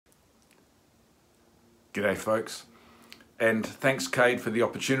G'day folks, and thanks Cade for the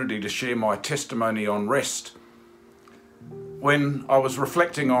opportunity to share my testimony on rest. When I was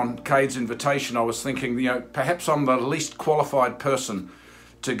reflecting on Cade's invitation, I was thinking, perhaps I'm the least qualified person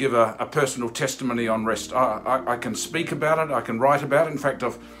to give a personal testimony on rest. I can speak about it, I can write about it. In fact,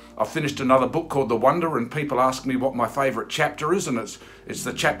 I've finished another book called The Wonder, and people ask me what my favourite chapter is, and it's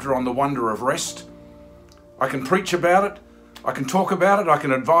the chapter on the wonder of rest. I can preach about it, I can talk about it, I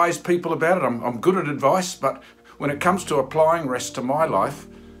can advise people about it. I'm good at advice, but when it comes to applying rest to my life,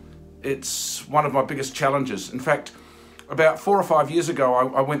 it's one of my biggest challenges. In fact, about 4 or 5 years ago,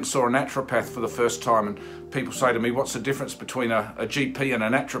 I went and saw a naturopath for the first time, and people say to me, what's the difference between a GP and a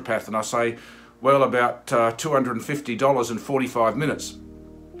naturopath? And I say, well, about $250 and 45 minutes.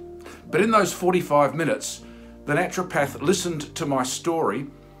 But in those 45 minutes, the naturopath listened to my story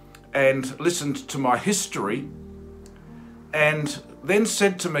and listened to my history, and then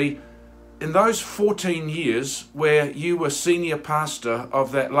said to me, in those 14 years where you were senior pastor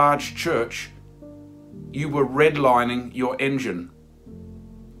of that large church, you were redlining your engine.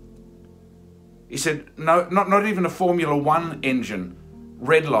 He said, no, not even a Formula One engine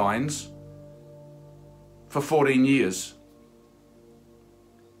redlines for 14 years.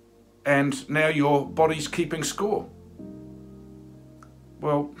 And now your body's keeping score.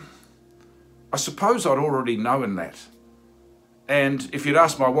 Well, I suppose I'd already known that. And if you'd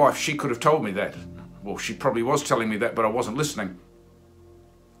asked my wife, she could have told me that. Well, she probably was telling me that, but I wasn't listening.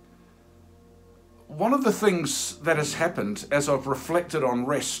 One of the things that has happened as I've reflected on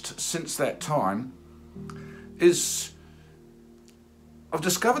rest since that time is I've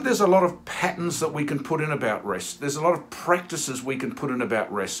discovered there's a lot of patterns that we can put in about rest. There's a lot of practices we can put in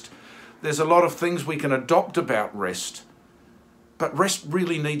about rest. There's a lot of things we can adopt about rest. But rest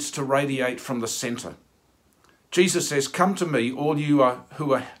really needs to radiate from the center. Jesus says, "Come to me, all you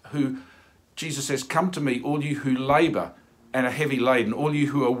Jesus says, "Come to me, all you who labor and are heavy laden, all you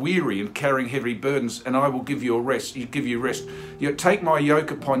who are weary and carrying heavy burdens, and I will give you rest. You take my yoke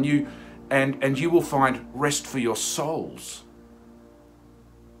upon you, and you will find rest for your souls."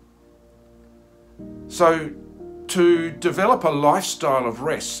 So, to develop a lifestyle of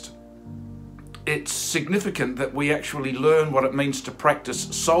rest, it's significant that we actually learn what it means to practice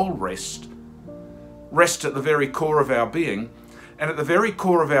soul rest. Rest at the very core of our being. And at the very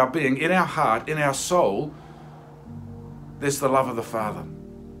core of our being, in our heart, in our soul, there's the love of the Father.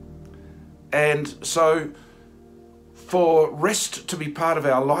 And so for rest to be part of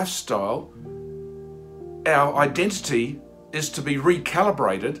our lifestyle, our identity is to be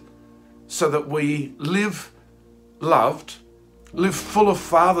recalibrated so that we live loved, live full of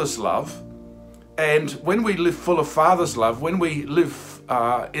Father's love. And when we live full of Father's love, when we live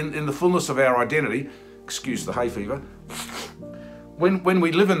in the fullness of our identity, excuse the hay fever, when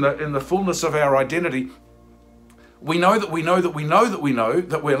we live in the fullness of our identity, we know that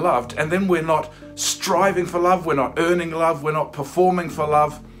we're loved, and then we're not striving for love, we're not earning love, we're not performing for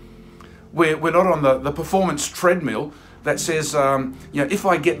love, we're not on the performance treadmill that says, if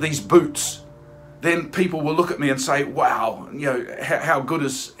I get these boots, then people will look at me and say, wow, how good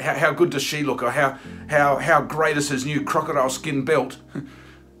does she look, or how great is his new crocodile skin belt?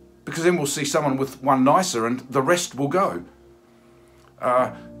 Because then we'll see someone with one nicer, and the rest will go.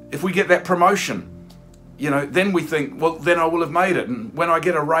 If we get that promotion, then we think, well, then I will have made it. And when I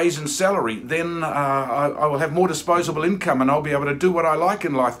get a raise in salary, then I will have more disposable income, and I'll be able to do what I like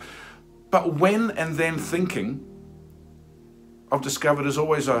in life. But when and then thinking, I've discovered, is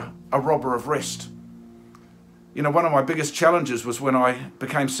always a robber of rest. One of my biggest challenges was when I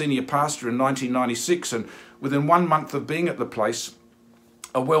became senior pastor in 1996, and within 1 month of being at the place,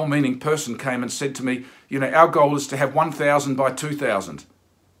 a well-meaning person came and said to me, our goal is to have 1,000 by 2,000.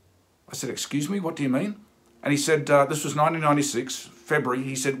 I said, excuse me, what do you mean? And he said, this was 1996, February,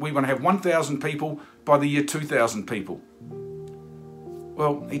 he said, we want to have 1,000 people by the year 2,000 people.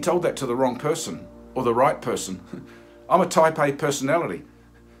 Well, he told that to the wrong person, or the right person. I'm a type A personality.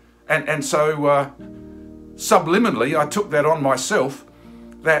 And so subliminally, I took that on myself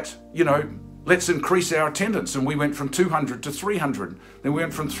that, let's increase our attendance. And we went from 200 to 300. Then we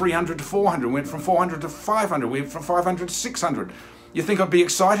went from 300 to 400. We went from 400 to 500. We went from 500 to 600. You think I'd be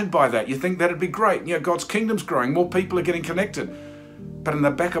excited by that? You think that'd be great? God's kingdom's growing. More people are getting connected. But in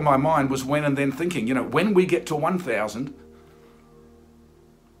the back of my mind was when and then thinking, when we get to 1,000,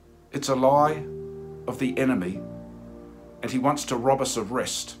 it's a lie of the enemy. And he wants to rob us of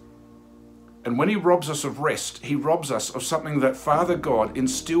rest. And when he robs us of rest, he robs us of something that Father God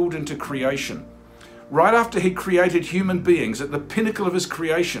instilled into creation. Right after he created human beings at the pinnacle of his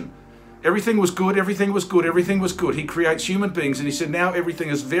creation, Everything was good, everything was good, everything was good. He creates human beings and he said, now everything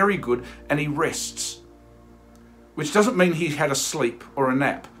is very good, and he rests. which doesn't mean he had a sleep or a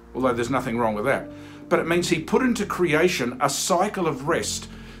nap, although there's nothing wrong with that. But it means he put into creation a cycle of rest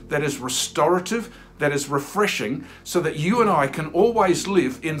that is restorative, that is refreshing, so that you and I can always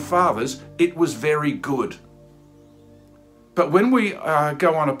live in Father's, it was very good. But when we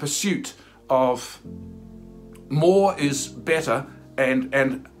go on a pursuit of more is better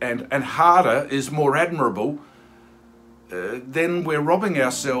and harder is more admirable, then we're robbing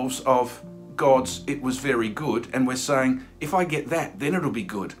ourselves of God's it was very good, and we're saying, if I get that, then it'll be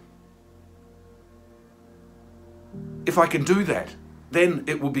good. If I can do that, then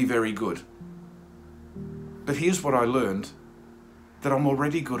it will be very good. But here's what I learned, that I'm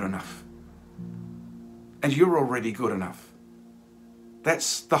already good enough. And you're already good enough.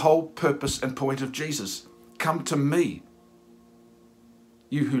 That's the whole purpose and point of Jesus. Come to me,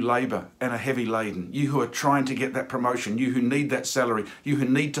 you who labour and are heavy laden, you who are trying to get that promotion, you who need that salary, you who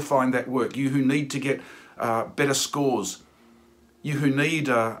need to find that work, you who need to get better scores, you who need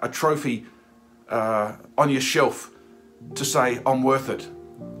a trophy on your shelf to say, I'm worth it.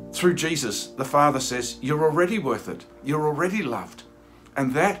 Through Jesus, the Father says, you're already worth it. You're already loved.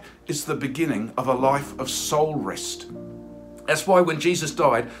 And that is the beginning of a life of soul rest. That's why when Jesus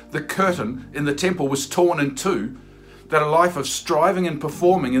died, the curtain in the temple was torn in two, that a life of striving and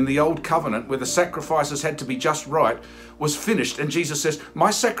performing in the old covenant, where the sacrifices had to be just right, was finished. And Jesus says, my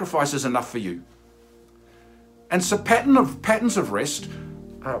sacrifice is enough for you. And so patterns of rest,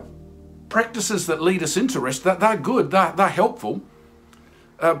 practices that lead us into rest, they're good, they're helpful,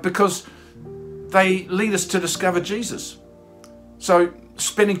 because they lead us to discover Jesus. So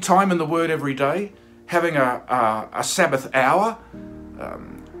spending time in the Word every day, having a Sabbath hour,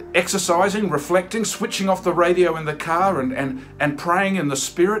 exercising, reflecting, switching off the radio in the car and praying in the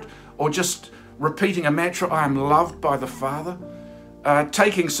Spirit, or just repeating a mantra, I am loved by the Father,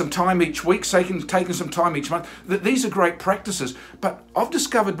 taking some time each week, taking some time each month. These are great practices, but I've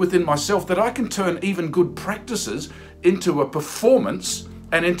discovered within myself that I can turn even good practices into a performance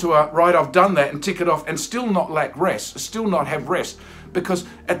and into a, right, I've done that and tick it off, and still not lack rest, still not have rest, because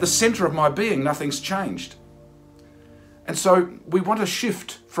at the center of my being, nothing's changed. And so we want to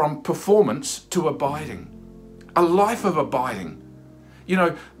shift from performance to abiding, a life of abiding. You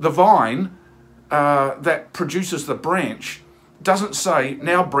know, the vine that produces the branch doesn't say,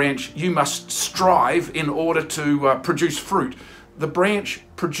 now branch, you must strive in order to produce fruit. The branch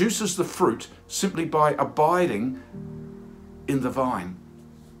produces the fruit simply by abiding in the vine.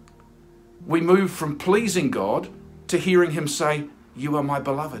 We move from pleasing God to hearing him say, you are my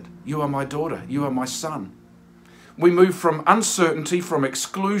beloved, you are my daughter, you are my son. We move from uncertainty, from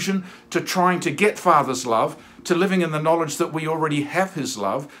exclusion, to trying to get Father's love, to living in the knowledge that we already have his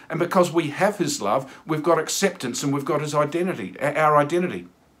love. And because we have his love, we've got acceptance and we've got his identity, our identity.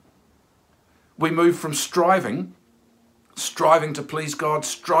 We move from striving to please God,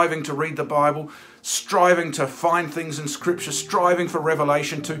 striving to read the Bible, striving to find things in Scripture, striving for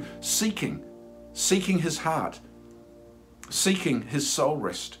revelation, to seeking his heart, seeking his soul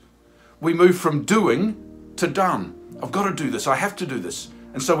rest. We move from doing to done. I've got to do this, I have to do this.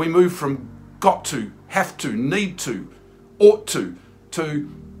 And so we move from got to, have to, need to, ought to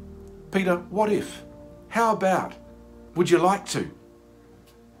Peter, what if? How about? Would you like to?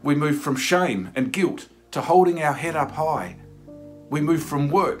 We move from shame and guilt to holding our head up high. We move from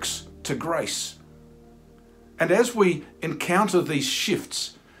works to grace. And as we encounter these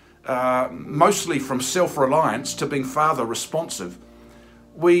shifts, mostly from self-reliance to being Father responsive,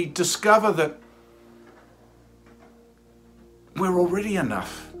 we discover that we're already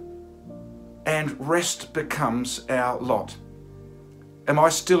enough, and rest becomes our lot. Am I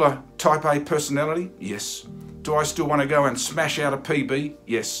still a type A personality? Yes. Do I still want to go and smash out a PB?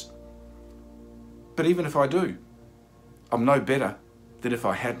 Yes. But even if I do, I'm no better than if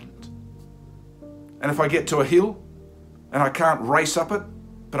I hadn't. And if I get to a hill and I can't race up it,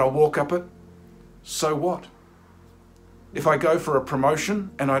 but I walk up it, so what? If I go for a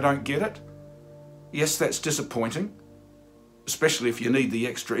promotion and I don't get it, yes, that's disappointing, especially if you need the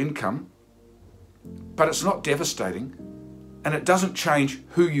extra income, but it's not devastating, and it doesn't change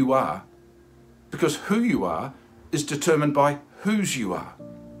who you are, because who you are is determined by whose you are,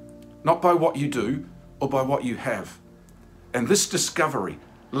 not by what you do or by what you have. And this discovery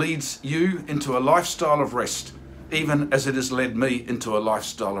leads you into a lifestyle of rest, even as it has led me into a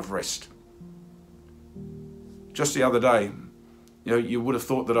lifestyle of rest. Just the other day, you would have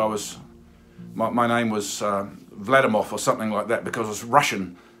thought that I was, my name was Vladimov or something like that, because I was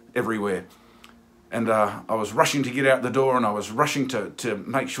Russian everywhere. And I was rushing to get out the door, and I was rushing to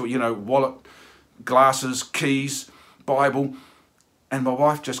make sure, wallet, glasses, keys, Bible. And my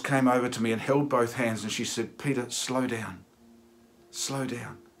wife just came over to me and held both hands and she said, Peter, slow down. Slow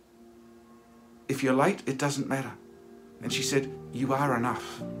down. If you're late, it doesn't matter. And she said, you are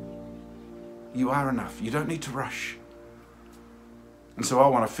enough. You are enough. You don't need to rush. And so I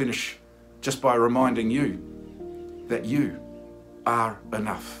want to finish just by reminding you that you are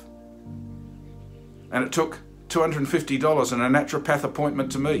enough. And it took $250 and a naturopath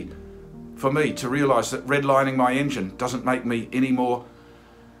appointment for me to realise that redlining my engine doesn't make me any more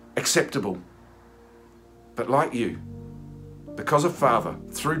acceptable. But like you, because of Father,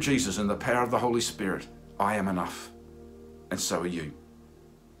 through Jesus and the power of the Holy Spirit, I am enough. And so are you.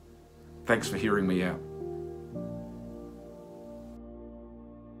 Thanks for hearing me out.